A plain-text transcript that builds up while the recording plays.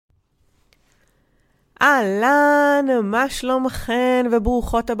אהלן, מה שלומכן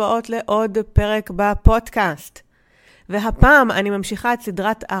וברוכות הבאות לעוד פרק בפודקאסט. והפעם אני ממשיכה את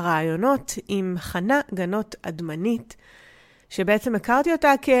סדרת הרעיונות עם חנה גנות אדמנית, שבעצם הכרתי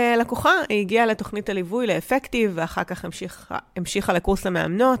אותה כלקוחה. היא הגיעה לתוכנית הליווי לאפקטיב, ואחר כך המשיכה לקורס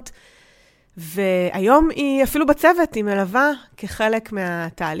למאמנות, והיום היא אפילו בצוות, היא מלווה כחלק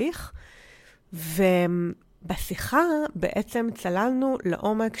מהתהליך, ובשיחה בעצם צללנו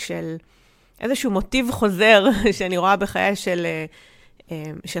לעומק של איזשהו מוטיב חוזר שאני רואה בחיי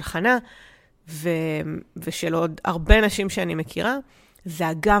של חנה, ושל עוד הרבה נשים שאני מכירה, זה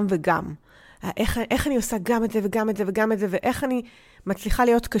הגם וגם. איך אני עושה גם את זה וגם את זה וגם את זה, ואיך אני מצליחה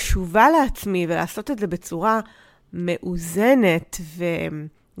להיות קשובה לעצמי ולעשות את זה בצורה מאוזנת,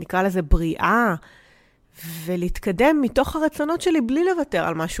 ונקרא לזה בריאה, ולהתקדם מתוך הרצונות שלי בלי לוותר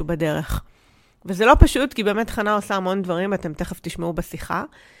על משהו בדרך. וזה לא פשוט, כי באמת חנה עושה המון דברים, אתם תכף תשמעו בשיחה,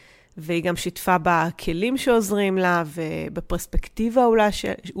 והיא גם שיתפה בכלים שעוזרים לה, ובפרספקטיבה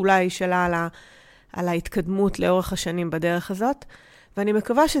אולי שלה על ההתקדמות לאורך השנים בדרך הזאת. ואני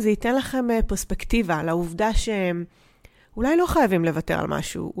מקווה שזה ייתן לכם פרספקטיבה לעובדה שאולי לא חייבים לוותר על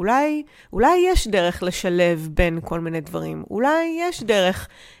משהו. אולי יש דרך לשלב בין כל מיני דברים. אולי יש דרך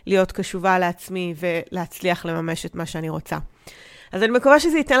להיות קשובה לעצמי ולהצליח לממש את מה שאני רוצה. אז אני מקווה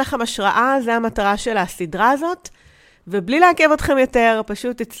שזה ייתן לכם השראה, זה המטרה של הסדרה הזאת. ובלי לעכב אתכם יותר,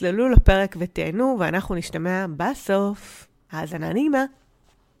 פשוט תצללו לפרק ותהנו, ואנחנו נשתמע בסוף. האזנה נעימה.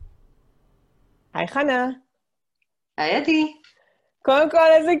 היי חנה. היי עדי. קודם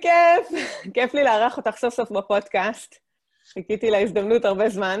כל, איזה כיף. כיף לי לארח אותך סוף סוף בפודקאסט. חיכיתי להזדמנות הרבה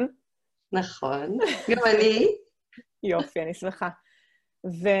זמן. נכון, גם אני. יופי, אני שמחה.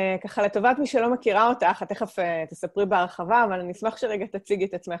 וככה לטובת מי שלא מכירה אותך, את תכף תספרי בהרחבה, אבל אני אשמח שרגע תציגי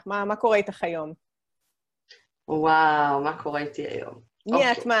את עצמך. מה קורה איתך היום? וואו, מה קורה איתי היום?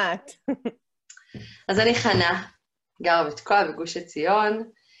 מי את, מה את? אז אני חנה, גרה בתקוע בגוש עציון.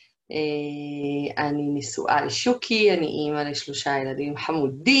 אני נשואה לשוקי, אני אימא ל3 ילדים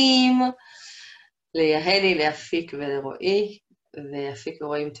חמודים, ליהלי, לאפיק ולרועי, ואפיק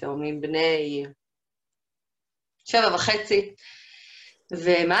ורועי תאומים בני 7.5.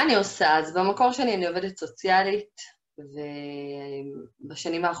 ומה אני עושה? אז במקור שלי אני עובדת סוציאלית,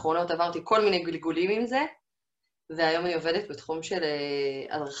 ובשנים האחרונות עברתי כל מיני גלגולים עם זה, והיום אני עובדת בתחום של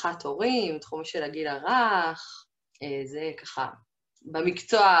הדרכת הורים, בתחום של הגיל הרך, זה ככה,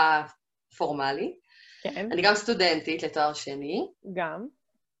 במקצוע פורמלי. כן. אני גם סטודנטית לתואר שני.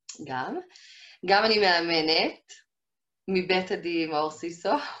 גם אני מאמנת, מבית עדי מאור סיסו.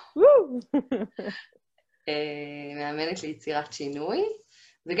 מאמנת ליצירת שינוי,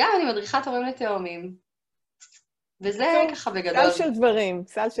 וגם אני מדריכת הורים לתאומים. וזה ככה בגדול.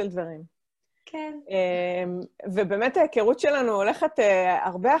 סל של דברים. כן. ובאמת ההיכרות שלנו הולכת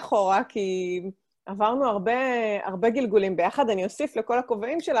הרבה אחורה, כי עברנו הרבה גלגולים ביחד. אני אוסיף לכל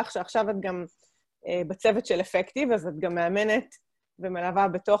הכובעים שלך, שעכשיו את גם בצוות של אפקטיב, אז את גם מאמנת ומלווה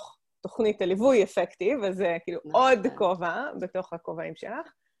בתוך תוכנית הליווי אפקטיב, אז זה כאילו עוד כובע בתוך הכובעים שלך.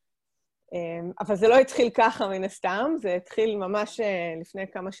 אבל זה לא התחיל ככה מן הסתם, זה התחיל ממש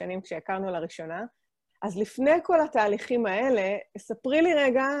לפני כמה שנים כשהכרנו לראשונה. אז לפני כל התהליכים האלה, ספרי לי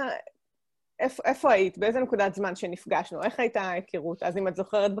רגע, איפה היית? באיזה נקודת זמן שנפגשנו? איך הייתה ההיכרות? אז אם את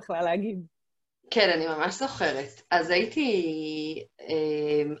זוכרת בכלל להגיד. כן, אני ממש זוכרת. אז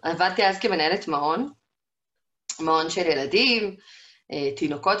עבדתי אז כמנהלת מעון של ילדים,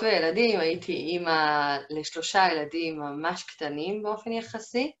 תינוקות וילדים, הייתי אימא ל3 ילדים ממש קטנים באופן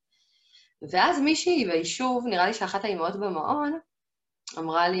יחסי, ואז מישהי ביישוב, נראה לי שאחת האימהות במעון,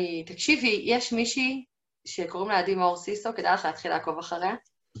 אמרה לי, תקשיבי, יש מישהי שקוראים לה עדי מאור סיסו, כדאי לך להתחיל לעקוב אחריה,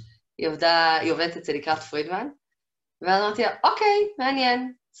 היא עובדת אצל לקראת פרידמן, ואז אמרתי לה, אוקיי,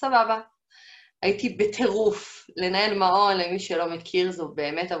 מעניין, סבבה. הייתי בטירוף לנהל מעון, למי שלא מכיר, זו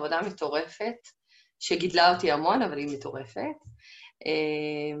באמת עבודה מטורפת, שגידלה אותי המון, אבל היא מטורפת.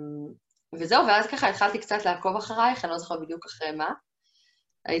 וזהו, ואז ככה התחלתי קצת לעקוב אחרייך, אני לא זוכר בדיוק אחרי מה.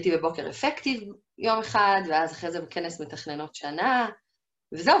 הייתי בבוקר אפקטיב יום אחד, ואז אחרי זה בכנס מתכננות שנה,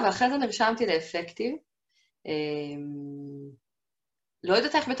 וזהו, ואחרי זה נרשמתי לאפקטיב. לא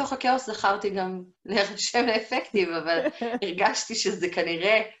יודעת איך בתוך הכאוס זכרתי גם להירשם לאפקטיב, אבל הרגשתי שזה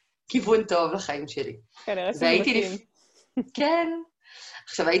כנראה כיוון טוב לחיים שלי. כנראה סמבטים. כן.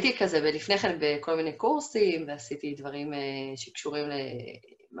 עכשיו הייתי כזה לפני כן בכל מיני קורסים, ועשיתי דברים שקשורים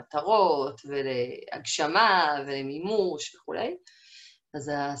למטרות ולהגשמה ולמימוש וכו'.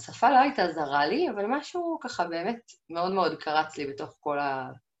 אז השפה לא הייתה זרה לי, אבל משהו ככה באמת מאוד מאוד קרץ לי בתוך כל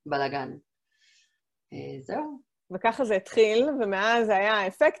הבלגן. זהו. וככה זה התחיל, ומאז זה היה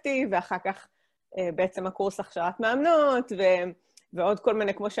אפקטיב, ואחר כך בעצם הקורס הכשרת מאמנות, ועוד כל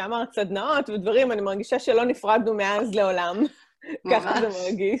מיני, כמו שאמרת, סדנאות ודברים, אני מרגישה שלא נפרדנו מאז לעולם. ככה זה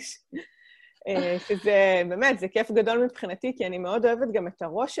מרגיש. שזה, באמת, זה כיף גדול מבחינתי, כי אני מאוד אוהבת גם את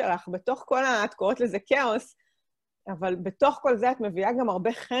הראש שלך, בתוך כל את קוראת לזה כאוס, אבל בתוך כל זה את מביאה גם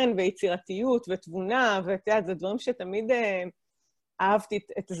הרבה חן ויצירתיות ותבונה, ואת יודעת, זה דברים שתמיד אהבתי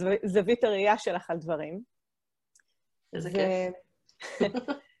את זווית הראייה שלך על דברים. איזה כיף.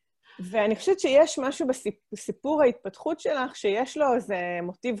 ואני חושבת שיש משהו בסיפור ההתפתחות שלך, שיש לו איזה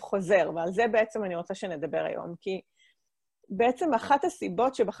מוטיב חוזר, ועל זה בעצם אני רוצה שנדבר היום, כי בעצם אחת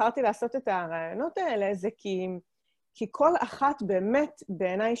הסיבות שבחרתי לעשות את הרעיונות האלה, זה כי כל אחת באמת,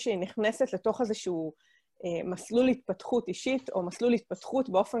 בעיניי שהיא נכנסת לתוך איזשהו מסלול התפתחות אישית, או מסלול התפתחות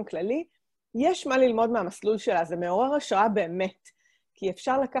באופן כללי, יש מה ללמוד מהמסלול שלה, זה מעורר השראה באמת, כי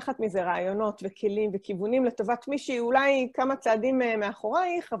אפשר לקחת מזה רעיונות וכלים וכיוונים לטובת מישהי, אולי כמה צעדים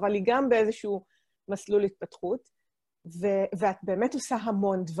מאחורייך, אבל היא גם באיזשהו מסלול התפתחות, ואת באמת עושה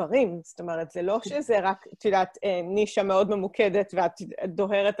המון דברים. זאת אומרת, זה לא שזה רק, את יודעת, נישה מאוד ממוקדת, ואת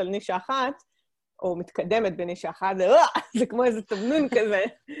דוהרת על נישה אחת, או מתקדמת בנישה אחת, זה כמו איזה תמנון כזה,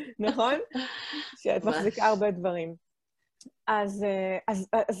 נכון? שאת מחזיקה הרבה דברים. אז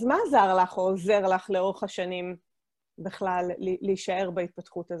מה עזר לך או עוזר לך לאורך השנים בכלל להישאר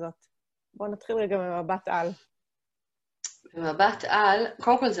בהתפתחות הזאת? בואו נתחיל רגע ממבט על. במבט על,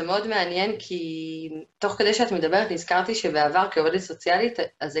 קודם כל זה מאוד מעניין, כי תוך כדי שאת מדברת נזכרתי שבעבר כעובדת סוציאלית,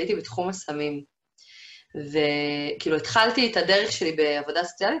 אז הייתי בתחום הסמים. וכאילו התחלתי את הדרך שלי בעבודה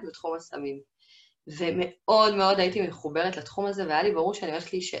סוציאלית בתחום הסמים. ומאוד מאוד הייתי מחוברת לתחום הזה, והיה לי ברור שאני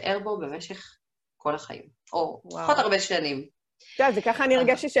הולכת להישאר בו במשך כל החיים. או לפחות הרבה שנים. את יודעת, זה ככה אני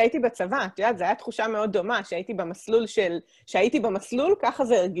הרגשתי שהייתי בצבא. את יודעת, זו הייתה תחושה מאוד דומה, שהייתי במסלול, ככה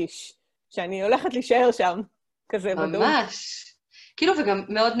זה הרגיש. שאני הולכת להישאר שם. כזה בדוק. ממש. כאילו, וגם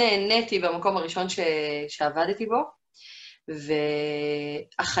מאוד נהניתי במקום הראשון שעבדתי בו,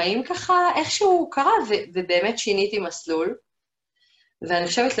 והחיים ככה איכשהו קרה, ובאמת שיניתי מסלול, ואני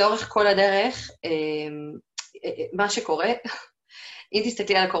חושבת לאורך כל הדרך, מה שקורה, אם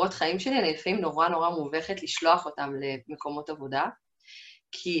תסתכלי על הקורות חיים שלי, אני לפעמים נורא נורא מובכת לשלוח אותם למקומות עבודה,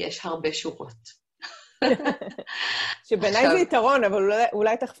 כי יש הרבה שורות. שבעיניי זה יתרון, אבל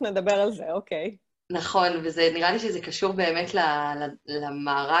אולי תכף נדבר על זה, אוקיי. נכון, וזה נראה לי שזה קשור באמת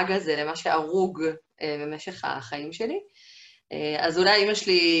למארג הזה, למה שערוג במשך החיים שלי. אז אולי אמא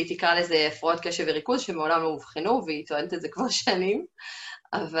שלי תקרא לזה הפרעות קשב וריכוז, שמעולם לא הובחנו, והיא טוענת את זה כבר שנים,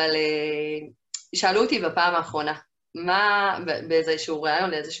 אבל שאלו אותי בפעם האחרונה, מה, באיזשהו רעיון,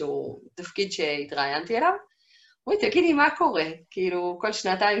 לאיזשהו תפקיד שהתראיינתי אליו, אמרו לי, תגידי, מה קורה? כאילו, כל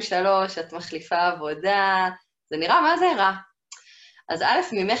 2-3 את מחליפה עבודה, זה נראה מה זה רע. אז א',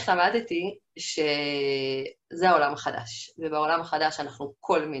 ממך למדתי שזה העולם החדש, ובעולם החדש אנחנו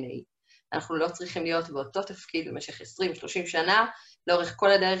כל מיני. אנחנו לא צריכים להיות באותו תפקיד במשך 20-30 שנה, לאורך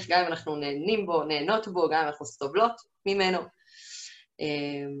כל הדרך, גם אם אנחנו נהנים בו, נהנות בו, גם אם אנחנו סובלות ממנו.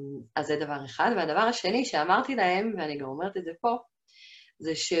 אז זה דבר אחד. והדבר השני שאמרתי להם, ואני גם אומרת את זה פה,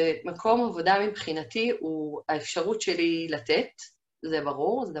 זה שמקום עבודה מבחינתי הוא האפשרות שלי לתת, זה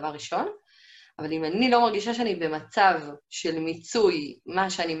ברור, זה דבר ראשון, אבל אם אני לא מרגישה שאני במצב של מיצוי מה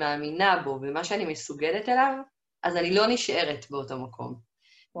שאני מאמינה בו ומה שאני מסוגלת אליו, אז אני לא נשארת באותו מקום.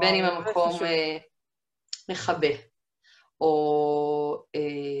 בין אם המקום מחבא, או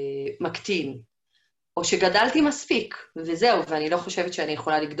מקטין, או שגדלתי מספיק, וזהו, ואני לא חושבת שאני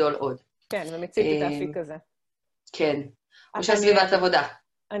יכולה לגדול עוד. כן, ומצית את האפיק הזה. כן, או שהסביבת עבודה.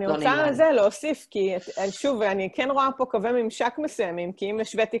 אני רוצה על זה להוסיף, כי שוב, אני כן רואה פה קווי ממשק מסוימים, כי אם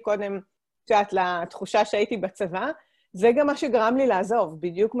השוויתי קודם, תשעת, לתחושה שהייתי בצבא, זה גם מה שגרם לי לעזוב,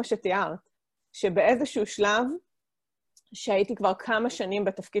 בדיוק מה שתיארת, שבאיזשהו שלב, שהייתי כבר כמה שנים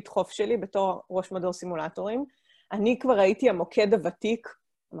בתפקיד חוף שלי, בתור ראש מדור סימולטורים, אני כבר הייתי המוקד הוותיק,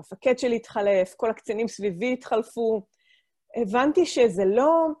 המפקד שלי התחלף, כל הקצינים סביבי התחלפו, הבנתי שזה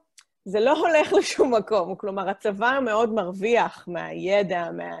לא הולך לשום מקום, כלומר, הצבא מאוד מרוויח מהידע,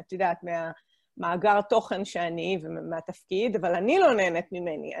 את יודעת, מהמאגר תוכן שאני ומהתפקיד, אבל אני לא נהנית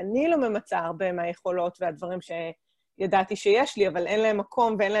ממני, אני לא ממצא הרבה מהיכולות והדברים שידעתי שיש לי, אבל אין להם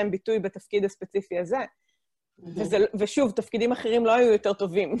מקום ואין להם ביטוי בתפקיד הספציפי הזה. ושוב, תפקידים אחרים לא היו יותר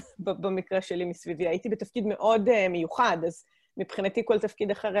טובים במקרה שלי מסביבי. הייתי בתפקיד מאוד מיוחד, אז מבחינתי כל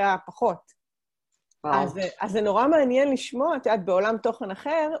תפקיד אחר היה פחות. אז זה נורא מעניין לשמוע, את יודעת, בעולם תוכן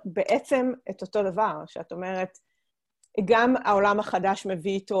אחר, בעצם את אותו דבר, שאת אומרת, גם העולם החדש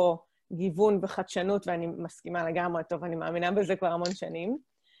מביא איתו גיוון וחדשנות, ואני מסכימה לגמרי טוב, אני מאמינה בזה כבר המון שנים,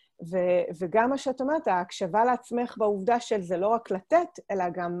 וגם מה שאת אומרת, ההקשבה לעצמך בעובדה של זה לא רק לתת, אלא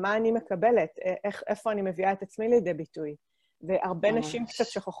גם מה אני מקבלת, איפה אני מביאה את עצמי לידי ביטוי. והרבה נשים קצת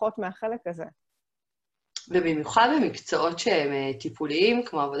שכחות מהחלק הזה. ובמיוחד במקצועות שהם טיפוליים,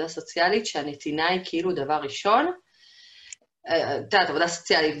 כמו עבודה סוציאלית, שהנתינה היא כאילו דבר ראשון. את יודעת, עבודה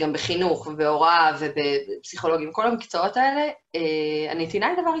סוציאלית גם בחינוך ובהוראה ובפסיכולוגים, כל המקצועות האלה, הנתינה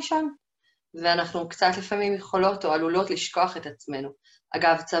היא דבר ראשון. ואנחנו קצת לפעמים יכולות או עלולות לשכוח את עצמנו.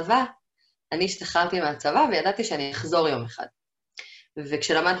 אגב, צבא, אני השתחררתי מהצבא וידעתי שאני אחזור יום אחד.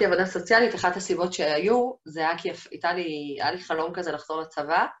 וכשלמדתי עבודה סוציאלית, אחת הסיבות שהיו, זה היה כי היה לי חלום כזה לחזור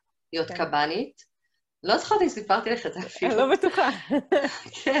לצבא, להיות קב"נית. לא זכרתי, סיפרתי לך את זה אפילו. אני לא בטוחה.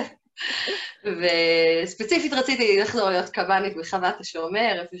 כן. וספציפית רציתי לחזור להיות קב"נית בחוות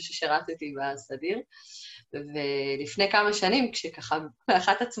השומר, איפה ששירתתי בסדיר. ולפני כמה שנים, כשככה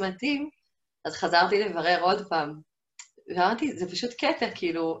באחת הצמתים, אז חזרתי לברר עוד פעם. ואמרתי, זה פשוט קטע,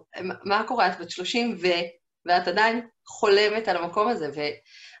 כאילו, מה קורה? את בת 30 ואת עדיין חולמת על המקום הזה,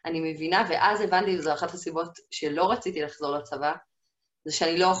 ואני מבינה, ואז הבנתי, וזו אחת הסיבות שלא רציתי לחזור לצבא, זה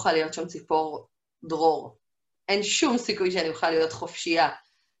שאני לא אוכל להיות שם ציפור דרור. אין שום סיכוי שאני אוכל להיות חופשייה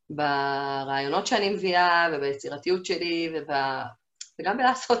ברעיונות שאני מביאה, וביצירתיות שלי, וגם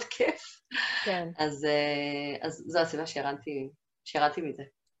בלעשות כיף. כן. אז זו הסיבה שירדתי מזה.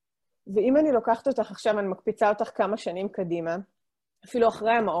 ואם אני לוקחת אותך עכשיו, אני מקפיצה אותך כמה שנים קדימה, אפילו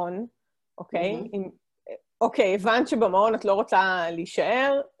אחרי המעון, אוקיי? אוקיי, הבנת שבמעון את לא רוצה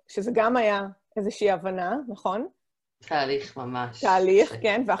להישאר, שזה גם היה איזושהי הבנה, נכון? תהליך ממש. תהליך,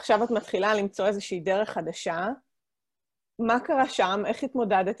 כן, ועכשיו את מתחילה למצוא איזושהי דרך חדשה. מה קרה שם? איך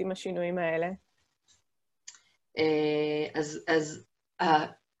התמודדת עם השינויים האלה? אז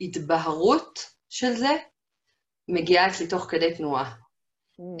ההתבהרות של זה מגיעה אצלי תוך כדי תנועה.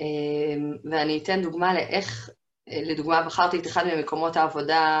 ואני אתן דוגמה לדוגמה, בחרתי את אחד ממקומות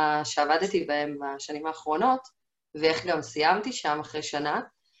העבודה שעבדתי בהם בשנים האחרונות, ואיך גם סיימתי שם אחרי שנה.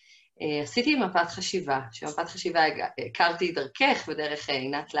 עשיתי מפת חשיבה, שמפת חשיבה הכרתי דרכך ודרך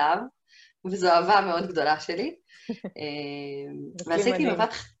עינת להב, וזו אהבה מאוד גדולה שלי. ועשיתי מפת,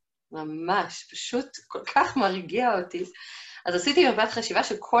 ממש, פשוט כל כך מרגיע אותי. אז עשיתי מפת חשיבה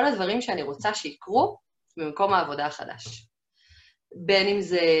של כל הדברים שאני רוצה שיקרו במקום העבודה החדש. בין אם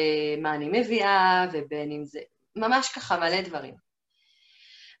זה מה אני מביאה, ובין אם זה ממש ככה מלא דברים.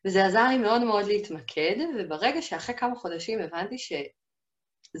 וזה עזר לי מאוד מאוד להתמקד, וברגע שאחרי כמה חודשים הבנתי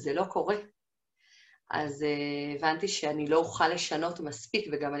שזה לא קורה, אז הבנתי שאני לא אוכל לשנות מספיק,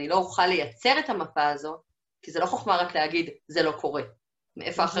 וגם אני לא אוכל לייצר את המפה הזו, כי זה לא חוכמה רק להגיד, זה לא קורה.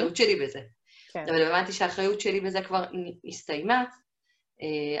 מאיפה האחריות שלי בזה? כן. אבל הבנתי שהאחריות שלי בזה כבר הסתיימה,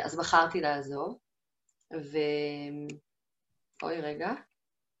 אז בחרתי לעזוב, אוי, רגע.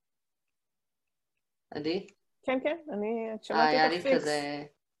 עדי? כן, כן, אני שמעתי את הפיקס. היה לי כזה,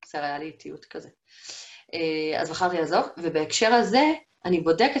 בסדר, היה לי איטיות כזה. אז בחרתי לעזוב, ובהקשר הזה, אני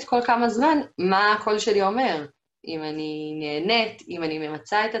בודקת כל כמה זמן מה הקול שלי אומר. אם אני נהנית, אם אני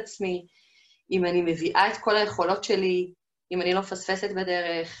ממצא את עצמי, אם אני מביאה את כל היכולות שלי, אם אני לא מפספסת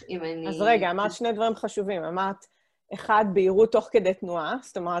בדרך, אם אני... אז רגע, אמרת שני דברים חשובים. אמרת, אחד, בהירות תוך כדי תנועה,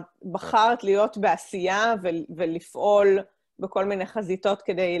 זאת אומרת, בחרת להיות בעשייה ולפעול בכל מיני חזיתות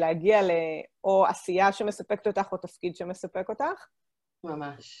כדי להגיע או עשייה שמספקת אותך או תפקיד שמספק אותך.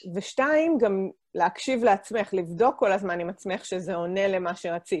 ממש. ושתיים, גם להקשיב לעצמך, לבדוק כל הזמן עם עצמך שזה עונה למה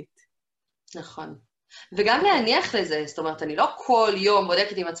שרצית. נכון. וגם להניח לזה, זאת אומרת, אני לא כל יום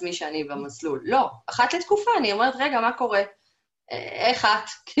בודקת עם עצמי שאני במסלול, לא. אחת לתקופה אני אומרת, רגע, מה קורה? איך את?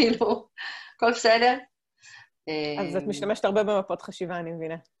 כאילו, הכל בסדר? אז את משתמשת הרבה במפות חשיבה, אני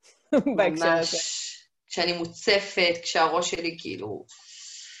מבינה, בהקשר הזה. ממש, כשאני מוצפת, כשהראש שלי כאילו,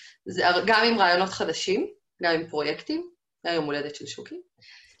 גם עם רעיונות חדשים, גם עם פרויקטים, גם עם הולדת של שוקי.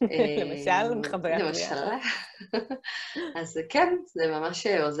 למשל, מחברת. למשל. אז כן, זה ממש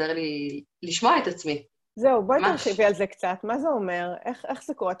עוזר לי לשמוע את עצמי. זהו, בואי תרחיבי על זה קצת. מה זה אומר? איך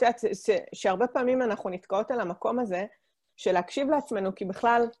זה קורה? את יודעת, שהרבה פעמים אנחנו נתקעות על המקום הזה, של להקשיב לעצמנו, כי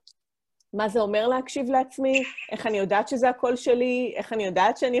בכלל, מה זה אומר להקשיב לעצמי? איך אני יודעת שזה הקול שלי? איך אני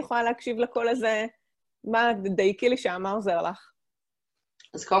יודעת שאני יכולה להקשיב לקול הזה? מה, דייקי לי מה עוזר לך?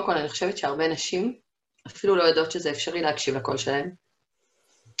 אז קודם כל, אני חושבת שהרבה נשים אפילו לא יודעות שזה אפשרי להקשיב לקול שלהם.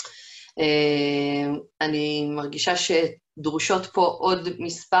 אני מרגישה שדרושות פה עוד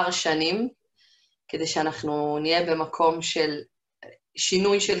מספר שנים, כדי שאנחנו נהיה במקום של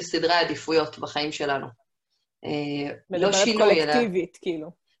שינוי של סדרי העדיפויות בחיים שלנו. לא שינוי, אלא... קולקטיבית,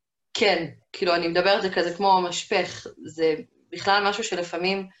 כאילו. כן, כאילו אני מדברת זה כזה כמו משפך, זה בכלל משהו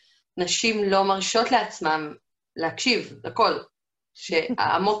שלפעמים נשים לא מרשות לעצמם להקשיב לכל,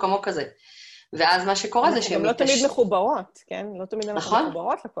 שהעמוק עמוק הזה. ואז מה שקורה זה שהן... גם לא תמיד מחוברות, כן? לא תמיד אנחנו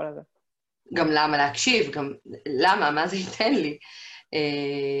מחוברות לכל הזה. גם למה להקשיב, גם למה, מה זה ייתן לי.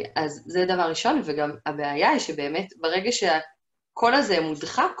 אז זה דבר ראשון, וגם הבעיה היא שבאמת ברגע שהקול הזה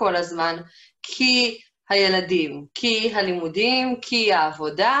מודחק כל הזמן, כי הילדים, כי הלימודים, כי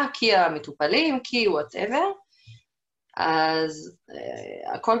העבודה, כי המטופלים, כי whatever, אז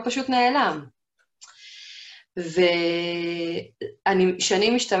הכל פשוט נעלם. שאני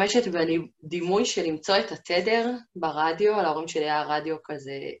משתמשת בדימוי של למצוא את התדר ברדיו, על ההורים שלי היה רדיו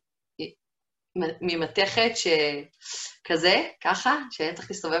כזה, ממתכת שכזה, ככה, שהיה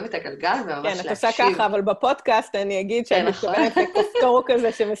צריך לסובב את הגלגל וממש להקשיב. כן, את עושה ככה, אבל בפודקאסט אני אגיד שאת מתכוונת לכפתור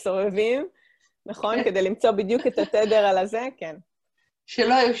כזה שמסובבים, נכון? כדי למצוא בדיוק את התדר על הזה, כן.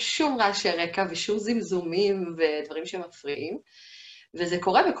 שלא היו שום רעשי רקע ושום זמזומים ודברים שמפריעים. וזה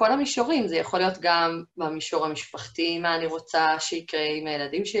קורה בכל המישורים, זה יכול להיות גם במישור המשפחתי, מה אני רוצה שיקרה עם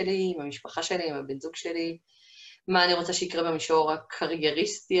הילדים שלי, עם המשפחה שלי, עם הבן זוג שלי, מה אני רוצה שיקרה במישור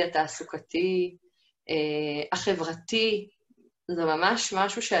הקרייריסטי, התעסוקתי, החברתי, זה ממש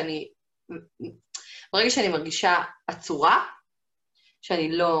משהו ברגע שאני מרגישה עצורה,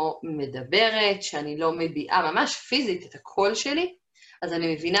 שאני לא מדברת, שאני לא מביעה ממש פיזית את הקול שלי, אז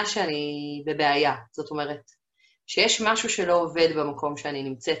אני מבינה שאני בבעיה, זאת אומרת, שיש משהו שלא עובד במקום שאני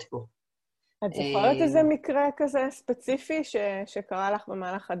נמצאת בו. את זוכרת איזה מקרה כזה ספציפי שקרה לך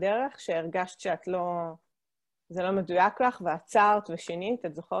במהלך הדרך, שהרגשת שאת לא, זה לא מדויק לך, ועצרת ושינית?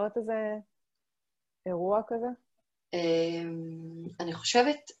 את זוכרת איזה אירוע כזה? אני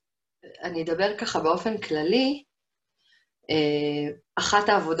חושבת, אני אדבר ככה באופן כללי, אחת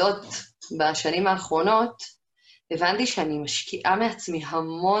העבודות בשנים האחרונות, הבנתי שאני משקיעה מעצמי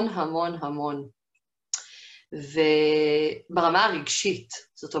המון המון המון. וברמה הרגשית,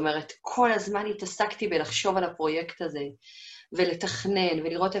 זאת אומרת, כל הזמן התעסקתי בלחשוב על הפרויקט הזה, ולתכנן,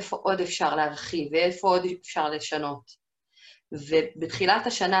 ולראות איפה עוד אפשר להרחיב, ואיפה עוד אפשר לשנות. ובתחילת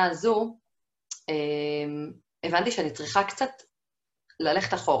השנה הזו, הבנתי שאני צריכה קצת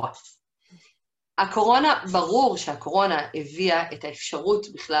ללכת אחורה. הקורונה, ברור שהקורונה הביאה את האפשרות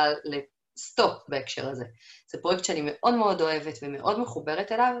בכלל לסטופ בהקשר הזה. זה פרויקט שאני מאוד מאוד אוהבת ומאוד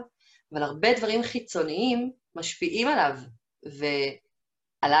מחוברת אליו, אבל הרבה דברים חיצוניים משפיעים עליו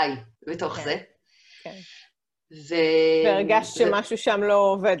ועליי בתוך זה. כן. והרגשת שמשהו שם לא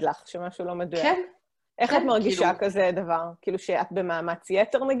עובד לך, שמשהו לא מדויק. כן. איך את מרגישה כזה דבר? כאילו שאת במאמץ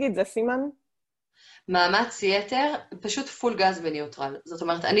יתר נגיד, זה סימן? מאמץ יתר, פשוט פול גז בניוטרל. זאת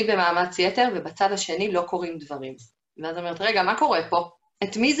אומרת, אני במאמץ יתר ובצד השני לא קורים דברים. ואז אומרת, רגע, מה קורה פה?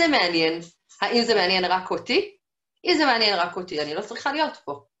 את מי זה מעניין? האם זה מעניין רק אותי? אם זה מעניין רק אותי, אני לא צריכה להיות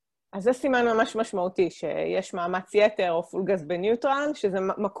פה. אז זה סימן ממש משמעותי, שיש מאמץ יתר או פול גז בניוטרל, שזה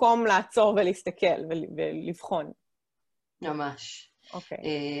מקום לעצור ולהסתכל ולבחון. ממש. אוקיי.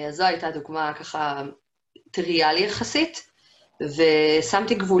 אז זו הייתה דוגמה ככה טריאלי יחסית,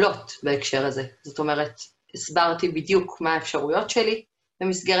 ושמתי גבולות בהקשר הזה. זאת אומרת, הסברתי בדיוק מה האפשרויות שלי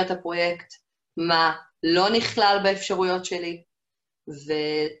במסגרת הפרויקט, מה לא נכלל באפשרויות שלי,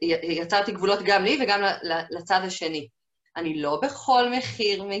 ויצרתי גבולות גם לי וגם לצד השני. אני לא בכל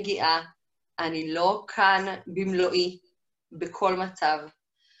מחיר מגיעה, אני לא כאן במלואי, בכל מצב.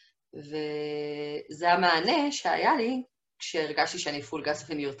 וזה המענה שהיה לי כשהרגשתי שאני פול גז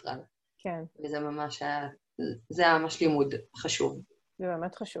וניוטרל. כן. וזה ממש היה, זה היה ממש לימוד חשוב. זה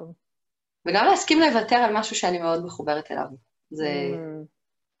באמת חשוב. וגם להסכים לוותר על משהו שאני מאוד מחוברת אליו. זה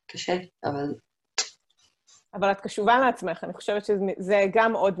קשה, אבל... אבל את קשובה לעצמך, אני חושבת שזה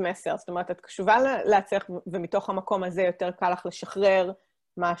גם עוד מסר. זאת אומרת, את קשובה לעצמך, ומתוך המקום הזה יותר קל לך לשחרר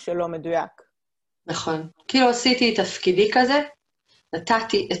מה שלא מדויק. נכון. כאילו עשיתי תפקידי כזה,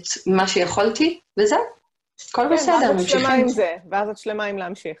 נתתי את מה שיכולתי, וזה, הכל בסדר, ממשיכים. ואז את שלמה עם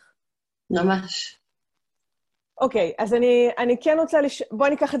להמשיך. ממש. אוקיי, אז אני כן רוצה בואי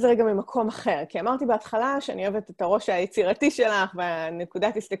ניקח את זה רגע ממקום אחר, כי אמרתי בהתחלה שאני אוהבת את הראש היצירתי שלך,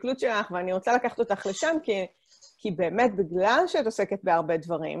 והנקודת הסתכלות שלך, ואני רוצה לקחת אותך לשם, כי באמת בגלל שאת עוסקת בהרבה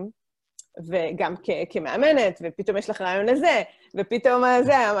דברים, וגם כמאמנת, ופתאום יש לך רעיון לזה, ופתאום מה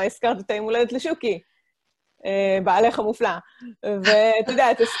הזכרת את היום הולדת לשוקי, בעלך המופלא. ואתה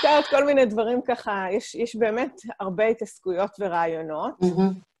יודע, את הזכרת כל מיני דברים ככה, יש באמת הרבה התעסקויות ורעיונות,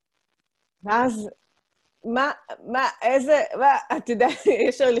 ואז אתה יודע,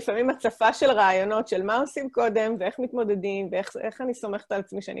 יש לפעמים הצפה של רעיונות של מה עושים קודם, ואיך מתמודדים, ואיך אני סומכת על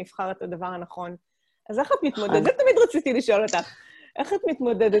עצמי שאני אבחר את הדבר הנכון. אז איך את מתמודדת? זה תמיד רציתי לשאול אותך. איך את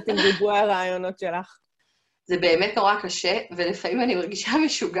מתמודדת עם ריבוי הרעיונות שלך? זה באמת נורא קשה, ולפעמים אני מרגישה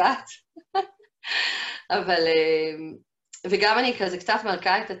משוגעת. אבל, וגם אני כזה קצת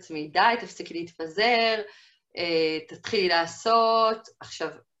מלכה את עצמי, די, תפסיקי להתפזר, תתחילי לעשות. עכשיו,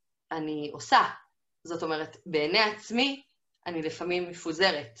 אני עושה. זאת אומרת, בעיני עצמי, אני לפעמים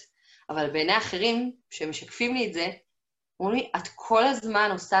מפוזרת, אבל בעיני אחרים, שמשקפים לי את זה, אומרים לי, את כל הזמן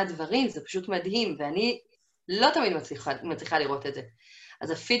עושה דברים, זה פשוט מדהים, ואני לא תמיד מצליחה לראות את זה.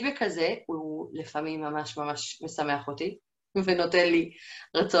 אז הפידבק הזה הוא לפעמים ממש ממש משמח אותי, ונותן לי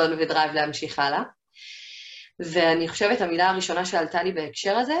רצון ודרייב להמשיך הלאה. ואני חושבת, המילה הראשונה שעלתה לי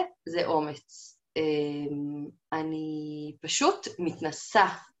בהקשר הזה, זה אומץ. אני פשוט מתנסה,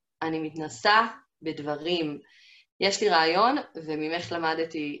 אני מתנסה בדברים. יש לי רעיון, וממך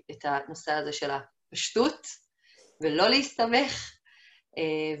למדתי את הנושא הזה של הפשטות, ולא להסתמך,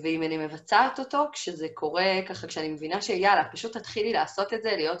 ואם אני מבצעת אותו, כשזה קורה ככה, כשאני מבינה שיאללה, פשוט תתחילי לעשות את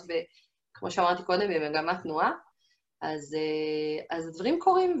זה, להיות, כמו שאמרתי קודם, במגמת תנועה, אז הדברים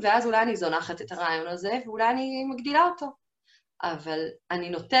קורים, ואז אולי אני זונחת את הרעיון הזה, ואולי אני מגדילה אותו. אבל אני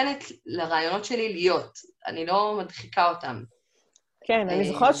נותנת לרעיונות שלי להיות, אני לא מדחיקה אותם. כן, אני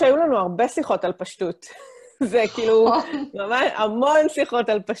זוכרת שהיו לנו הרבה שיחות על פשטות. זה כאילו, ממש המון שיחות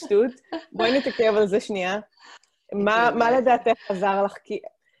על פשטות. בואי נתעכב על זה שנייה. מה לדעתך עזר לך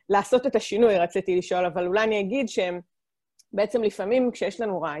לעשות את השינוי, רציתי לשאול, אבל אולי אני אגיד שבעצם לפעמים כשיש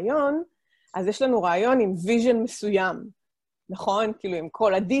לנו רעיון, אז יש לנו רעיון עם ויז'ן מסוים, נכון? כאילו עם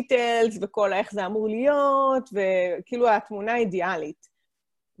כל הדיטלס וכל איך זה אמור להיות, וכאילו התמונה האידיאלית.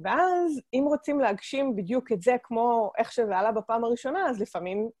 ואז אם רוצים להגשים בדיוק את זה כמו איך שזה עלה בפעם הראשונה, אז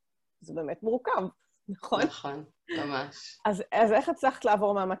לפעמים זה באמת מורכב, נכון? נכון, ממש. אז איך הצלחת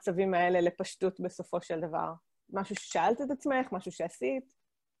לעבור מהמצבים האלה לפשטות בסופו של דבר? משהו ששאלת את עצמך, משהו שעשית?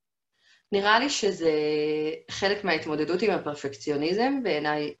 נראה לי שזה חלק מההתמודדות עם הפרפקציוניזם,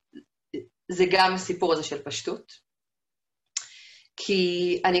 בעיניי זה גם הסיפור הזה של פשטות.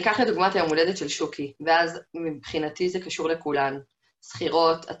 כי אני אקח לדוגמת היום הולדת של שוקי, ואז מבחינתי זה קשור לכולן.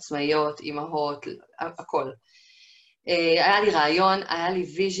 שכירות, עצמאיות, אימהות, הכל. היה לי רעיון, היה לי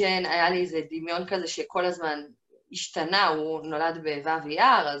ויז'ן, היה לי איזה דמיון כזה שכל הזמן השתנה, הוא נולד בו'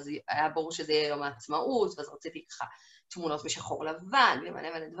 אייר, אז היה ברור שזה יהיה יום העצמאות, ואז רציתי ככה תמונות בשחור לבן, ומלא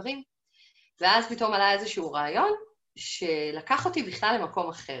מלא דברים. ואז פתאום עלה איזשהו רעיון, שלקח אותי בכלל למקום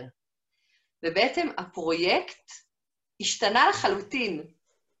אחר. ובעצם הפרויקט השתנה לחלוטין.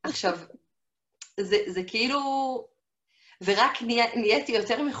 עכשיו, זה כאילו, ורק נהייתי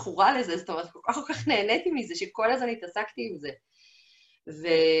יותר מכורה לזה, זאת אומרת, כל כך נהניתי מזה, שכל הזמן התעסקתי עם זה.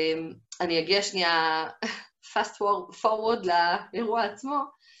 ואני אגיע שנייה fast forward לאירוע עצמו,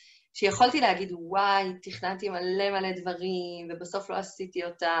 שיכולתי להגיד, וואי, תכננתי מלא מלא דברים, ובסוף לא עשיתי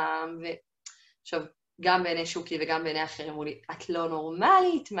אותם, עכשיו, גם בעיני שוקי וגם בעיני אחרים, אמרו לי, את לא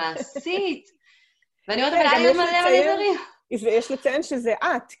נורמלית, מה עשית? ואני אומרת, היה מלא מלא דברים. יש לציין שזה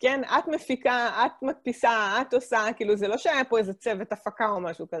את, כן? את מפיקה, את מדפיסה, את עושה, כאילו זה לא שהיה פה איזה צוות הפקה או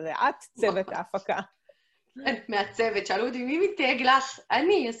משהו כזה, את צוות ההפקה. מהצוות, שאלו אותי, מי מתייג לך?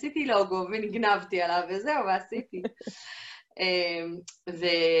 אני עשיתי לוגו ונגנבתי עליו וזהו, ועשיתי.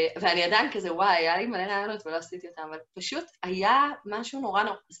 ואני עדיין כזה, וואי, היה לי מלא רעיונות ולא עשיתי אותם, אבל פשוט היה משהו נורא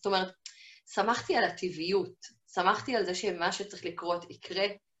נורא, זאת אומרת, שמחתי על הטבעיות, שמחתי על זה שמה שצריך לקרות יקרה,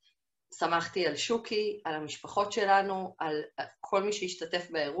 שמחתי על שוקי, על המשפחות שלנו, על כל מי שהשתתף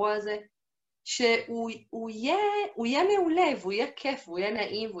באירוע הזה, שהוא יהיה מעולה, והוא יהיה כיף, והוא יהיה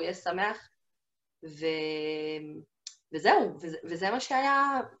נעים, והוא יהיה שמח, וזהו, וזה מה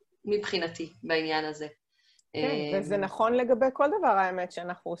שהיה מבחינתי בעניין הזה. כן, וזה נכון לגבי כל דבר האמת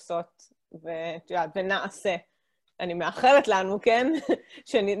שאנחנו עושות, ונעשה. אני מאחלת לנו, כן,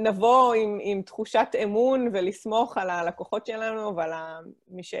 שנבוא עם תחושת אמון ולסמוך על הלקוחות שלנו ועל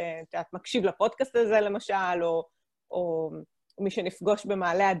מי שמקשיב לפודקאסט הזה למשל, או מי שנפגוש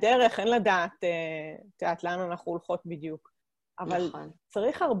במעלה הדרך, אין לדעת, לאן אנחנו הולכות בדיוק. אבל נכון.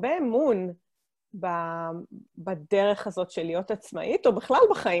 צריך הרבה אמון בדרך הזאת של להיות עצמאית, או בכלל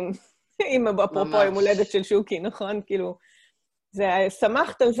בחיים, אפרופו עם הולדת של שוקי, נכון? כאילו,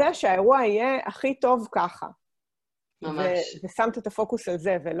 שמחת על זה שהאירוע יהיה הכי טוב ככה. ממש. ושמת את הפוקוס על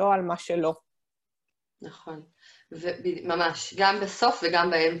זה, ולא על מה שלא. נכון. ממש, גם בסוף וגם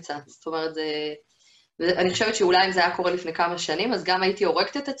באמצע. זאת אומרת, אני חושבת שאולי אם זה היה קורה לפני כמה שנים, אז גם הייתי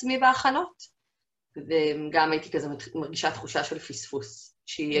הורגת את עצמי בהכנות, וגם הייתי כזה מרגישה תחושה של פספוס,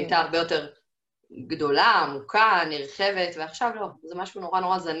 שהיא הייתה הרבה יותר גדולה, עמוקה, נרחבת, ועכשיו לא, זה משהו נורא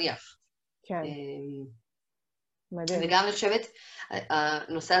נורא זניח. כן. מדהים. וגם אני חושבת,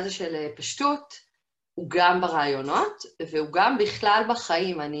 הנושא הזה של פשטות, הוא גם ברעיונות, והוא גם בכלל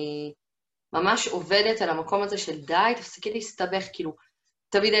בחיים. אני ממש עובדת על המקום הזה של די, תפסיקי להסתבך, כאילו,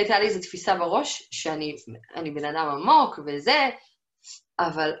 תמיד הייתה לי איזו תפיסה בראש, שאני בן אדם עמוק וזה,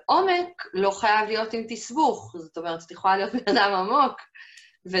 אבל עומק לא חייב להיות עם תסבוך, זאת אומרת, את יכולה להיות בן אדם עמוק,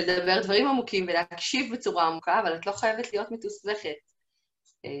 ולדבר דברים עמוקים ולהקשיב בצורה עמוקה, אבל את לא חייבת להיות מתוסבכת.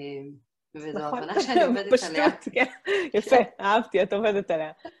 וזו הבנה שאני עובדת עליה. פשטות, כן. יפה, אהבתי, את עובדת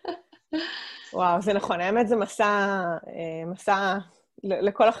עליה. וואו, זה נכון, האמת זה מסע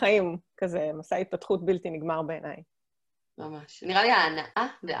לכל החיים, כזה, מסע התפתחות בלתי נגמר בעיניי. ממש. נראה לי ההנאה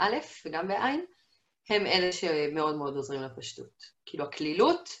באלף וגם בעין, הם אלה שמאוד מאוד עוזרים לפשטות. כאילו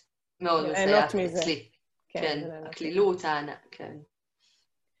הכלילות מאוד מסייעת אצלי. כן, הכלילות, ההנאה, כן.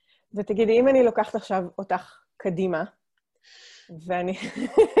 ותגידי, אם אני לוקחת עכשיו אותך קדימה, ואני...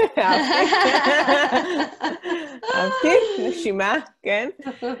 אהבתי, נשימה, כן?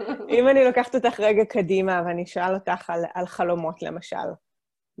 אם אני לוקחת אותך רגע קדימה, ואני אשאל אותך על חלומות, למשל,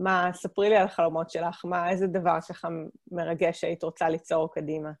 ספרי לי על החלומות שלך, איזה דבר ככה מרגש שהיית רוצה ליצור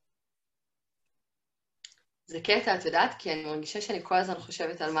קדימה? זה קטע, את יודעת? כי אני מרגישה שאני כל הזמן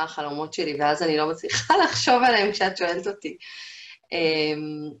חושבת על מה החלומות שלי, ואז אני לא מצליחה לחשוב עליהם כשאת שואלת אותי.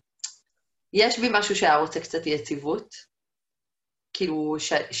 יש בי משהו שהיה רוצה קצת יציבות, כאילו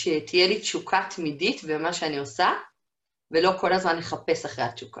שתהיה לי תשוקה תמידית במה שאני עושה, ולא כל הזמן לחפש אחרי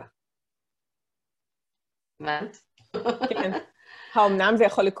התשוקה. הבנת? כן. האומנם זה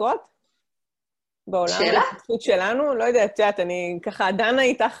יכול לקרות? בעולם שאלה? ההתפתחות שלנו? לא יודעת, אני ככה דנה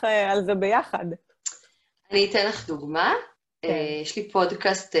איתך על זה ביחד. אני אתן לך דוגמה. כן. יש לי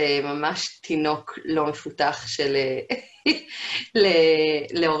פודקאסט ממש תינוק לא מפותח של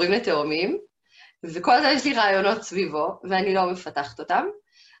להורים לתאומים, וכל הזמן יש לי רעיונות סביבו, ואני לא מפתחת אותם,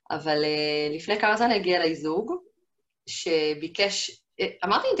 אבל לפני כמה זמן הגיע אליי זוג, שביקש,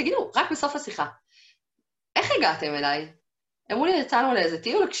 אמרתי להם, תגידו, רק בסוף השיחה, איך הגעתם אליי? אמרו לי, יצאנו לאיזה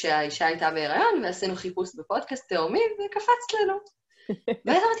טיול כשהאישה הייתה בהיריון, ועשינו חיפוש בפודקאסט תאומים, וקפצת לנו.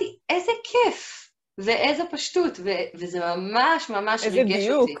 ואז אמרתי, איזה כיף, ואיזה פשטות, וזה ממש ממש ריגש אותי.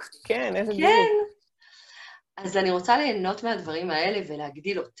 איזה דיוק, כן, איזה דיוק. כן. אז אני רוצה ליהנות מהדברים האלה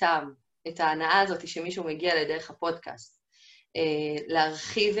ולהגדיל אותם, את ההנאה הזאת שמישהו מגיע לדרך הפודקאסט,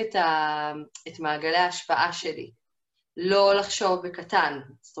 להרחיב את מעגלי ההשפעה שלי, לא לחשוב בקטן,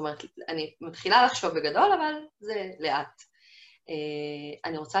 זאת אומרת, אני מתחילה לחשוב בגדול, אבל זה לאט.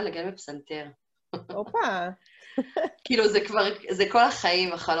 אני רוצה לגן בפסנתר. אופה. כאילו זה כל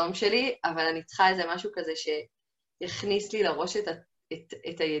החיים, החלום שלי, אבל אני צריכה איזה משהו כזה שיכניס לי לראש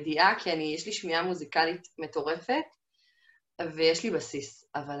את הידיעה, כי יש לי שמיעה מוזיקלית מטורפת, ויש לי בסיס,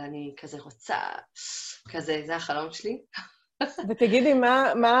 אבל אני כזה רוצה, כזה, זה החלום שלי. ותגידי,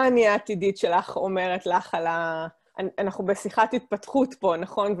 מה אני העתידית שלך אומרת לך על אנחנו בשיחת התפתחות פה,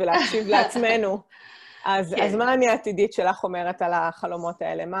 נכון? ולהקשיב לעצמנו. אז מה אני העתידית שלך אומרת על החלומות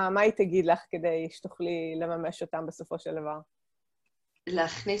האלה? מה היא תגיד לך כדי שתוכלי לממש אותם בסופו של דבר?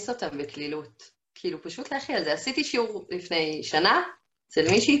 להכניס אותם בכלילות. כאילו, פשוט להכי על זה. עשיתי שיעור לפני שנה,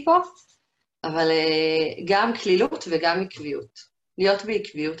 אצל מישהי פה, אבל גם כלילות וגם עקביות. להיות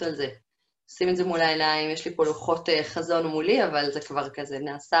בעקביות על זה. שים את זה מול העיניים, יש לי פה לוחות חזון מולי, אבל זה כבר כזה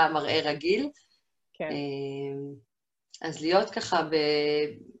נעשה מראה רגיל. כן. אז להיות ככה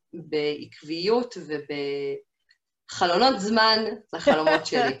בעקביות ובחלונות זמן לחלומות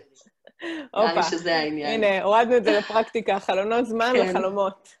שלי. נראה לי שזה העניין. הנה, הורדנו את זה לפרקטיקה, חלונות זמן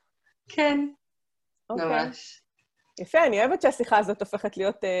לחלומות. כן, ממש. יפה, אני אוהבת שהשיחה הזאת הופכת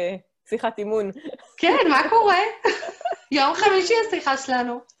להיות שיחת אימון. כן, מה קורה? יום חמישי השיחה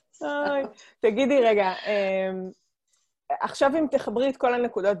שלנו. תגידי רגע, עכשיו אם תחברי את כל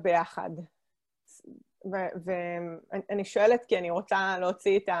הנקודות ביחד, ואני שואלת כי אני רוצה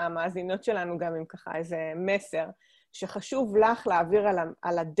להוציא את המאזינות שלנו גם עם ככה איזה מסר, שחשוב לך להעביר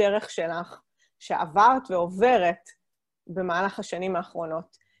על הדרך שלך, שעברת ועוברת במהלך השנים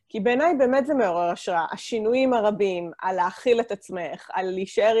האחרונות. כי בעיניי באמת זה מעורר השראה, השינויים הרבים, על להכיל את עצמך, על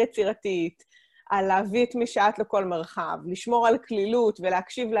להישאר יצירתית, על להביא את מי שאת לכל מרחב, לשמור על כלילות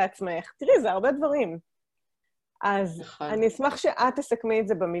ולהקשיב לעצמך. תראי, זה הרבה דברים. אז אני אשמח שאת תסכמי את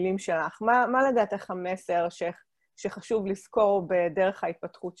זה במילים שלך. מה לדעתך המסר שחשוב לזכור בדרך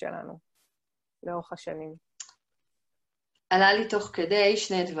ההתפתחות שלנו לאורך השנים? עלה לי תוך כדי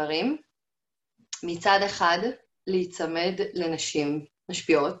שני דברים. מצד אחד, להיצמד לנשים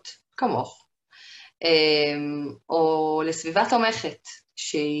משפיעות, כמוך, או לסביבה תומכת,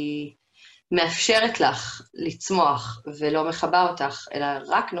 שהיא מאפשרת לך לצמוח ולא מחבה אותך, אלא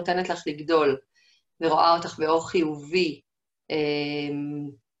רק נותנת לך לגדול, ורואה אותך באור חיובי.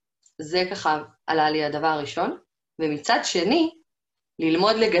 זה ככה עלה לי הדבר הראשון. ומצד שני,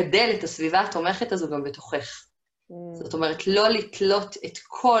 ללמוד לגדל את הסביבה התומכת הזו גם בתוכך. זאת אומרת, לא לתלות את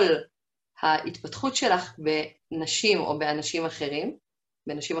כל ההתפתחות שלך בנשים או באנשים אחרים,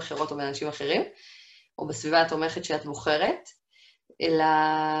 בנשים אחרות או באנשים אחרים, או בסביבה התומכת שאת בוחרת, אלא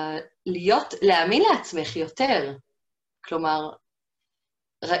להאמין לעצמך יותר. כלומר,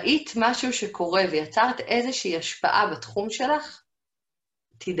 ראית משהו שקורה ויצרת איזושהי השפעה בתחום שלך,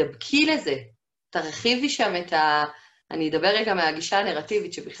 תדבקי לזה, תרחיבי שם אני אדבר רגע מהגישה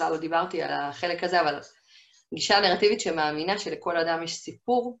הנרטיבית, שבכלל לא דיברתי על החלק הזה, אבל גישה הנרטיבית שמאמינה שלכל אדם יש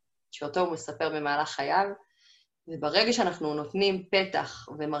סיפור, שאותו הוא מספר במהלך חייו, וברגע שאנחנו נותנים פתח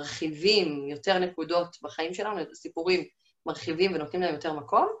ומרחיבים יותר נקודות בחיים שלנו, את הסיפורים מרחיבים ונותנים להם יותר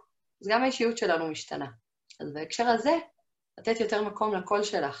מקום, אז גם האישיות שלנו משתנה. אז בהקשר הזה, לתת יותר מקום לקול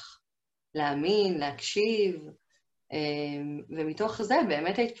שלך, להאמין, להקשיב, ומתוך זה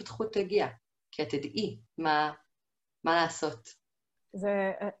באמת ההתפתחות תגיע, כי את תדעי מה לעשות.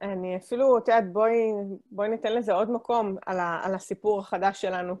 אני אפילו, את יודעת, בואי ניתן לזה עוד מקום על הסיפור החדש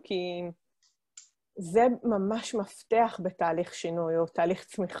שלנו, כי זה ממש מפתח בתהליך שינוי או תהליך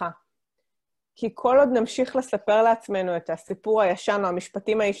צמיחה. כי כל עוד נמשיך לספר לעצמנו את הסיפור הישן או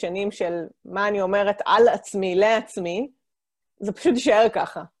המשפטים הישנים של מה אני אומרת על עצמי, לעצמי, זה פשוט יישאר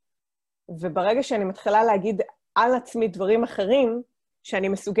ככה. וברגע שאני מתחילה להגיד על עצמי דברים אחרים, שאני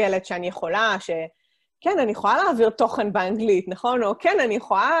מסוגלת, שאני יכולה, כן, אני יכולה להעביר תוכן באנגלית, נכון? או כן, אני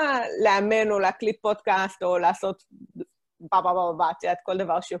יכולה לאמן או להקליט פודקאסט או לעשות את כל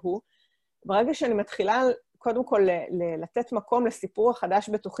דבר שהוא. ברגע שאני מתחילה קודם כל לתת מקום לסיפור החדש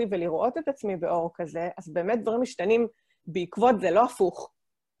בתוכי ולראות את עצמי באור כזה, אז באמת דברים משתנים בעקבות זה, לא הפוך.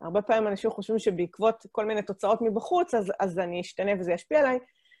 הרבה פעמים אנשים חושבים שבעקבות כל מיני תוצאות מבחוץ, אז אני אשתנה וזה ישפיע עליי.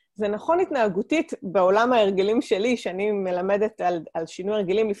 זה נכון התנהגותית בעולם ההרגלים שלי, שאני מלמדת על שינוי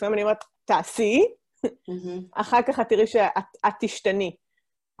הרגלים, לפעמים אני אומרת, תעשי, אחר כך את תראי שאת תשתני.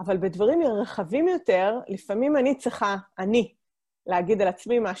 אבל בדברים רחבים יותר, לפעמים אני צריכה, להגיד על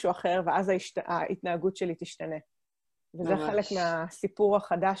עצמי משהו אחר, ואז ההתנהגות שלי תשתנה. וזה ממש. חלק מהסיפור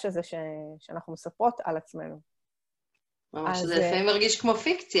החדש הזה שאנחנו מספרות על עצמנו. ממש, זה לפעמים מרגיש כמו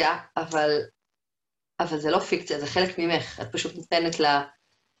פיקציה, אבל זה לא פיקציה, זה חלק ממך. את פשוט נותנת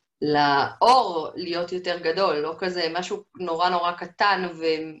לאור להיות יותר גדול, לא כזה משהו נורא נורא קטן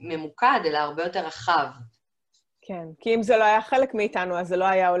וממוקד, אלא הרבה יותר רחב. כן, כי אם זה לא היה חלק מאיתנו, אז זה לא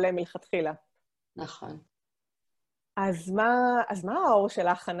היה עולה מלכתחילה. נכון. אז מה האור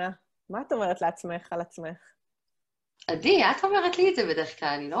שלך, חנה? מה את אומרת לעצמך על עצמך? עדי, את אומרת לי את זה בדרך כלל,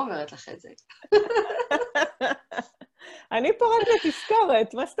 אני לא אומרת לך את זה. אני פה רק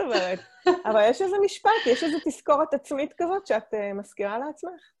לתזכורת, מה זאת אומרת? אבל יש איזה משפט, יש איזו תזכורת עצמית כזאת שאת מזכירה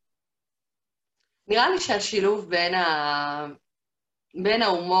לעצמך? נראה לי שהשילוב בין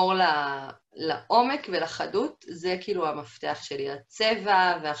ההומור לעומק ולחדות, זה כאילו המפתח שלי.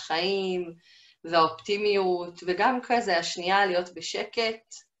 הצבע והחיים והאופטימיות, וגם כזה השנייה להיות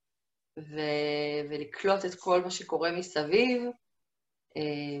בשקט, ולקלוט את כל מה שקורה מסביב.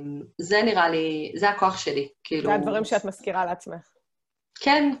 זה נראה לי, זה הכוח שלי. כאילו... זה הדברים שאת מזכירה לעצמך.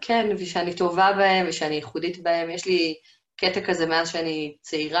 כן, כן, ושאני טובה בהם, ושאני ייחודית בהם. יש לי קטע כזה מאז שאני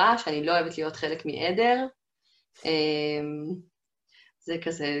צעירה, שאני לא אוהבת להיות חלק מעדר. זה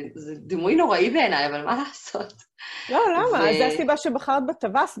כזה, זה דימוי נוראי בעיניי, אבל מה לעשות? לא, למה? זה הסיבה שבחרת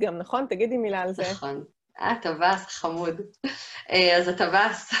בטווס גם, נכון? תגידי מילה על זה. נכון. טווס, חמוד. אז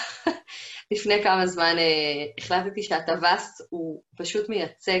הטווס, לפני כמה זמן החלטתי שהטווס הוא פשוט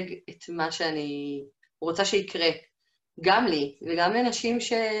מייצג את מה שאני רוצה שיקרה, גם לי, וגם לנשים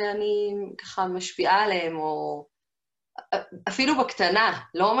שאני ככה משפיעה עליהם, או אפילו בקטנה,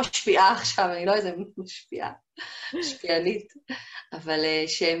 לא משפיעה עכשיו, אני לא איזה משפיענית, אבל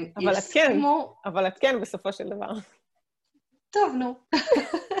שהם יסכימו... אבל את כן, בסופו של דבר. טוב, נו.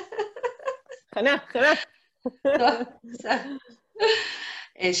 חנה. טוב, בסדר.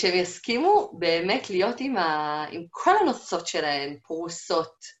 שהם יסכימו באמת להיות עם כל הנוצות שלהן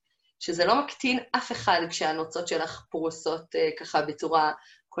פרוסות, שזה לא מקטין אף אחד כשהנוצות שלך פרוסות ככה בצורה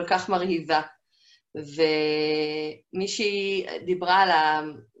כל כך מרהיבה. ומישהי דיברה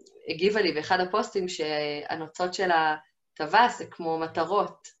הגיבה לי באחד הפוסטים שהנוצות של הטווס זה כמו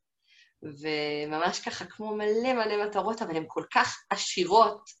מטרות, וממש ככה כמו מלא מטרות, אבל הן כל כך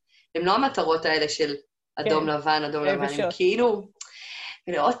עשירות, הן לא המטרות האלה של אדום לבן, אדום לבן, הן כאילו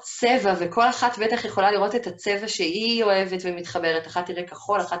עוד צבע, וכל אחת בטח יכולה לראות את הצבע שהיא אוהבת ומתחברת, אחת תראה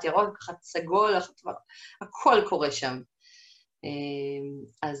כחול, אחת ירוק, אחת סגול, הכל קורה שם.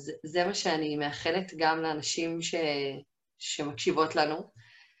 אז זה מה שאני מאחלת גם לאנשים שמקשיבות לנו,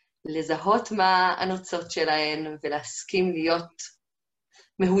 לזהות מה הנוצות שלהן ולהסכים להיות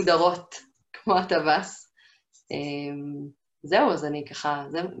מהודרות כמו הטווס. זהו, אז אני ככה,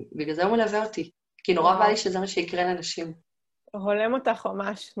 בגלל זה הוא מלווה אותי, כי נורא בא לי שזה מה שיקרה לאנשים. הולם אותך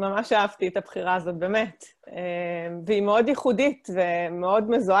ממש אהבתי את הבחירה הזאת, באמת. והיא מאוד ייחודית ומאוד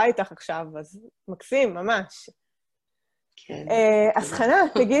מזוהה איתך עכשיו, אז מקסים, ממש. כן. אז חנה,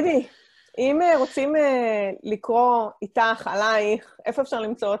 תגידי, אם רוצים לקרוא איתך, עלייך, איפה אפשר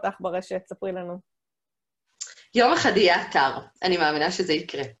למצוא אותך ברשת? ספרי לנו. יום אחד יהיה אתר, אני מאמינה שזה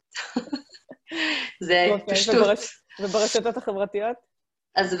יקרה. זה פשטות. וברשתות החברתיות?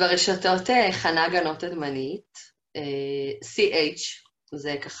 אז ברשתות חנה גנות אדמנית, CH,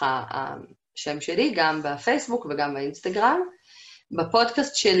 זה ככה השם שלי, גם בפייסבוק וגם באינסטגרם.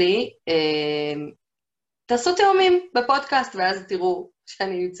 בפודקאסט שלי, תעשו תאומים בפודקאסט, ואז תראו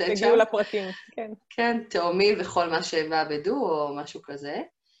שאני נמצאת שם. תגיעו לפרטים, כן. כן, תאומים וכל מה שבדו, או משהו כזה.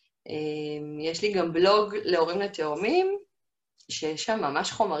 יש לי גם בלוג להורים לתאומים, שיש שם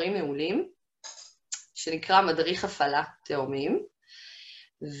ממש חומרים מעולים, שנקרא מדריך הפעלה תאומים.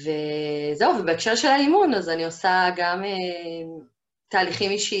 וזהו, ובהקשר של האימון, אז אני עושה גם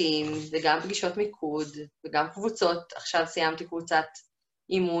תהליכים אישיים, וגם פגישות מיקוד, וגם קבוצות. עכשיו סיימתי קבוצת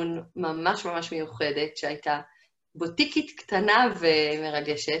אימון ממש ממש מיוחדת, שהייתה בוטיקית קטנה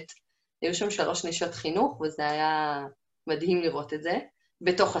ומרגשת. היו שם 3 נשות חינוך, וזה היה מדהים לראות את זה.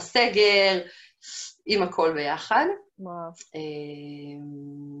 בתוך הסגר, עם הכל ביחד. וואו.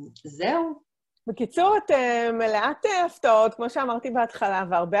 זהו. בקיצור, את מלאת הפתעות, כמו שאמרתי בהתחלה,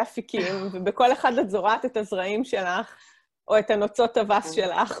 והרבה אפיקים, ובכל אחד את זורעת את הזרעים שלך, או את הנוצות טווס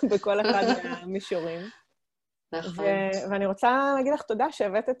שלך, בכל אחד מהמישורים. נכון. ואני רוצה להגיד לך תודה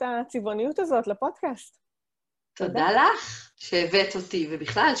שהבאת את הצבעוניות הזאת לפודקאסט. תודה לך שהבאת אותי,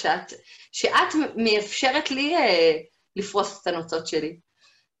 ובכלל שאת מאפשרת לי לפרוס את הנוצות שלי.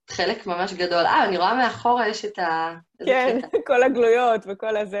 חלק ממש גדול. אני רואה מאחורה יש את ה... כן, כל הגלויות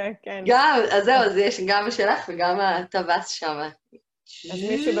וכל הזה, כן. גם, אז זהו, אז יש גם שלך וגם הטווס שם. אז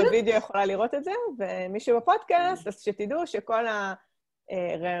מי שבווידאו יכולה לראות את זה, ומי שבפודקאסט, אז שתדעו שכל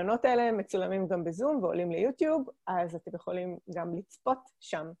הרעיונות האלה מצולמים גם בזום ועולים ליוטיוב, אז אתם יכולים גם לצפות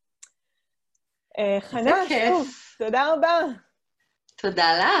שם. חנה, שוב, תודה רבה.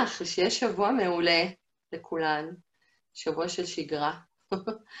 תודה לך, שיהיה שבוע מעולה לכולן. שבוע של שגרה.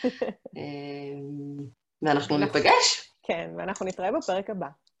 ואנחנו ניפגש. כן, ואנחנו נתראה בפרק הבא.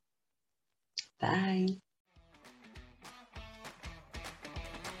 ביי.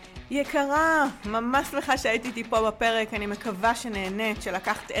 יקרה, ממש שמחה שהייתי איתי פה בפרק, אני מקווה שנהנית,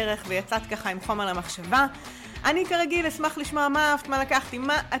 שלקחת ערך ויצאת ככה עם חומר למחשבה. אני כרגיל אשמח לשמוע מה אהבת, מה לקחתי,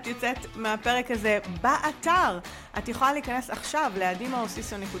 מה את יוצאת מהפרק הזה באתר. את יכולה להיכנס עכשיו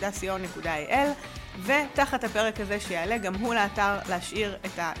ל-adimaosiso.co.il ותחת הפרק הזה שיעלה גם הוא לאתר להשאיר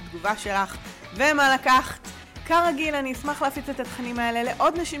את התגובה שלך ומה לקחת. כרגיל אני אשמח להפיץ את התכנים האלה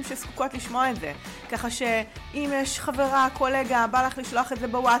לעוד נשים שזקוקות לשמוע את זה. ככה שאם יש חברה, קולגה, בא לך לשלוח את זה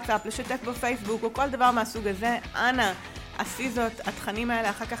בוואטסאפ, לשתף בפייסבוק או כל דבר מהסוג הזה, אנא, עשי זאת. התכנים האלה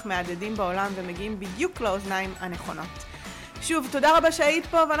אחר כך מעדדים בעולם ומגיעים בדיוק לאוזניים הנכונות. שוב, תודה רבה שהיית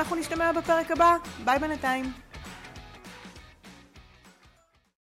פה ואנחנו נשתמע בפרק הבא. ביי בינתיים.